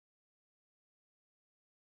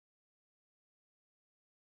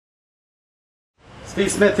Steve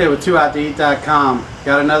Smith here with TooHotToEat.com.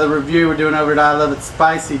 Got another review we're doing over at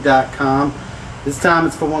ILoveItSpicy.com. This time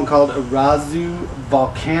it's for one called Irazu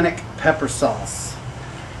Volcanic Pepper Sauce.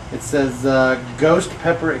 It says Ghost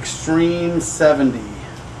Pepper Extreme 70.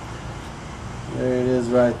 There it is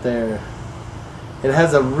right there. It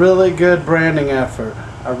has a really good branding effort.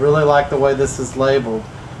 I really like the way this is labeled.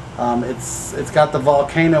 It's got the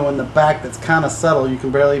volcano in the back that's kind of subtle. You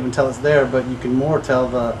can barely even tell it's there, but you can more tell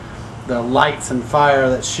the lights and fire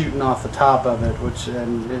that's shooting off the top of it,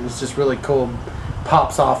 and it's just really cool.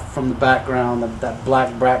 Pops off from the background, that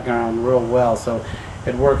black background, real well. So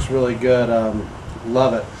it works really good.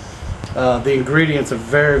 Love it. The ingredients are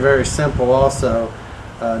very, very simple. Also,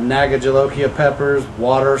 Naga Jolokia peppers,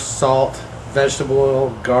 water, salt, vegetable oil,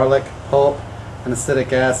 garlic pulp, and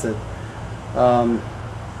acetic acid. It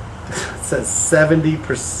says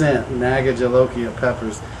 70% Naga Jolokia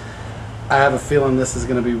peppers. I have a feeling this is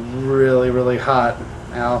going to be really, really hot.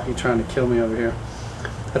 Al, he's trying to kill me over here.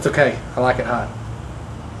 That's okay. I like it hot.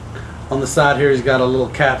 On the side here, he's got a little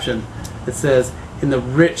caption. It says, "In the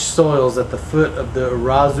rich soils at the foot of the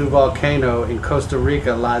Irazu volcano in Costa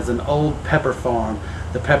Rica lies an old pepper farm.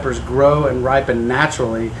 The peppers grow and ripen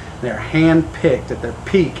naturally. They're hand-picked at their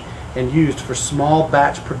peak and used for small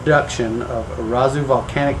batch production of Irazu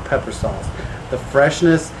Volcanic Pepper Sauce. The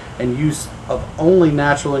freshness and use of only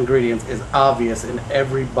natural ingredients is obvious in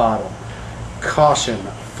every bottle. Caution,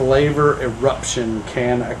 flavor eruption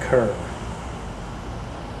can occur."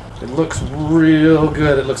 It looks real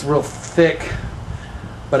good. It looks real thick,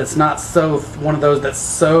 but it's not so one of those that's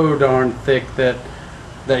so darn thick that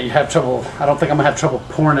you have trouble. I don't think I'm gonna have trouble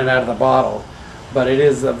pouring it out of the bottle, but it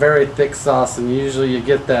is a very thick sauce, and usually you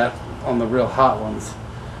get that on the real hot ones.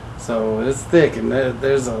 So it's thick, and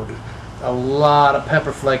there's a lot of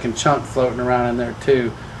pepper flake and chunk floating around in there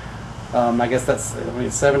too. I guess that's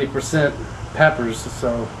 70% peppers,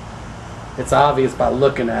 so it's obvious by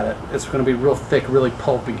looking at it. It's going to be real thick, really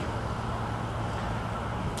pulpy.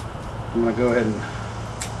 I'm going to go ahead and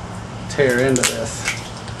tear into this.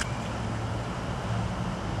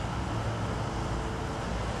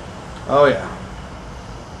 Oh yeah,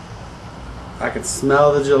 I can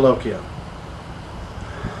smell the Jolokia.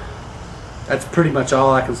 That's pretty much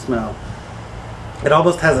all I can smell. It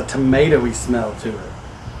almost has a tomatoey smell to it.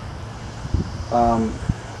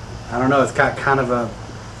 I don't know, it's got kind of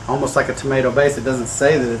almost like a tomato base. It doesn't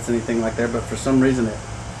say that it's anything like that, but for some reason it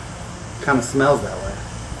kind of smells that way.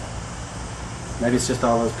 Maybe it's just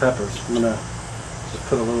all those peppers. I'm gonna just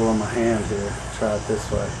put a little on my hand here. Try it this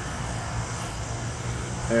way.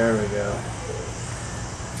 There we go.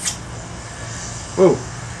 Ooh,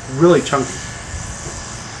 really chunky.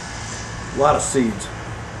 A lot of seeds.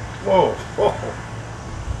 Whoa, whoa.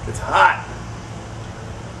 It's hot.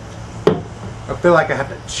 I feel like I have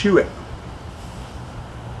to chew it.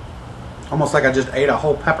 Almost like I just ate a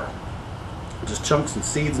whole pepper. Just chunks and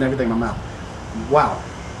seeds and everything in my mouth. Wow.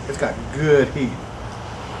 It's got good heat.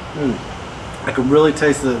 I can really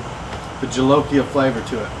taste the Jolokia flavor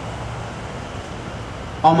to it.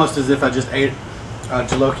 Almost as if I just ate a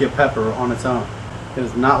Jolokia pepper on its own. It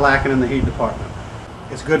is not lacking in the heat department.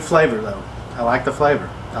 It's good flavor though. I like the flavor.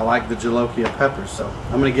 I like the Jolokia peppers, so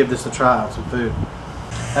I'm going to give this a try on some food.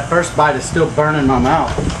 That first bite is still burning my mouth.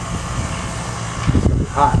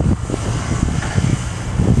 Hot.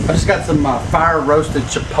 I just got some fire roasted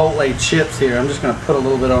chipotle chips here. I'm just going to put a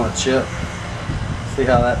little bit on a chip. See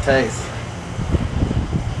how that tastes.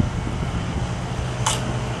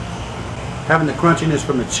 Having the crunchiness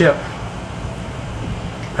from the chip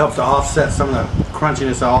helps to offset some of the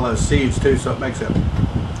crunchiness of all those seeds too, so it makes it a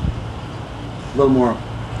little more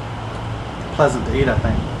pleasant to eat, I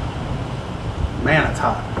think. Man, it's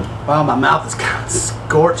hot. Wow, my mouth is kind of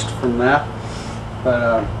scorched from that.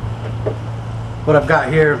 But what I've got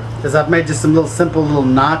here is I've made just some simple little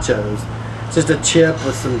nachos. It's just a chip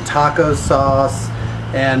with some taco sauce,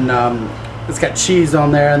 and it's got cheese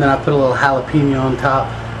on there, and then I put a little jalapeno on top.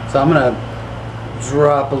 So I'm gonna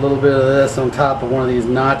drop a little bit of this on top of one of these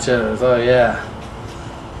nachos. Oh yeah.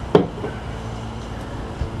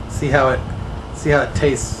 See how it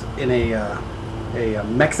tastes in a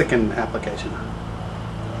Mexican application.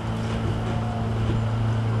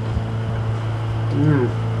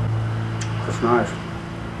 That's nice.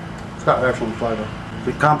 It's got excellent flavor.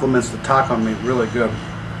 It complements the taco meat really good.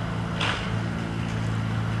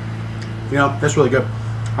 You know, that's really good.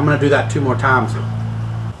 I'm gonna do that 2 more times.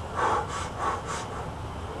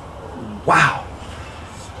 Wow,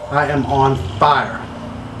 I am on fire.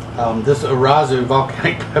 This Irazu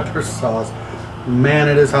Volcanic Pepper Sauce, man,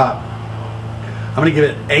 it is hot. I'm gonna give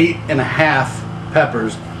it 8.5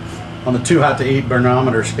 peppers on the Too Hot to Eat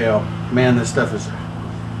burnometer scale. Man, this stuff is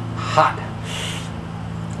hot.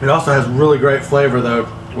 It also has really great flavor though,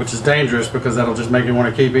 which is dangerous because that'll just make you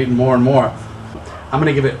want to keep eating more and more. I'm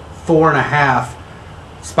going to give it 4.5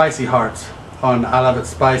 spicy hearts on I Love It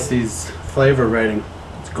Spicy's flavor rating.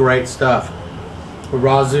 It's great stuff.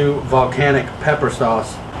 Irazu Volcanic Pepper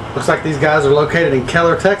sauce. Looks like these guys are located in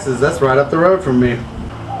Keller, Texas. That's right up the road from me.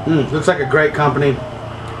 Looks like a great company.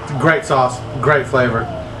 It's a great sauce, great flavor.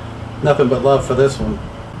 Nothing but love for this one.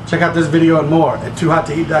 Check out this video and more at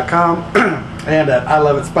toohottoeat.com and at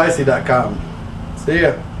iloveitspicy.com. See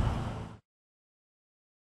ya.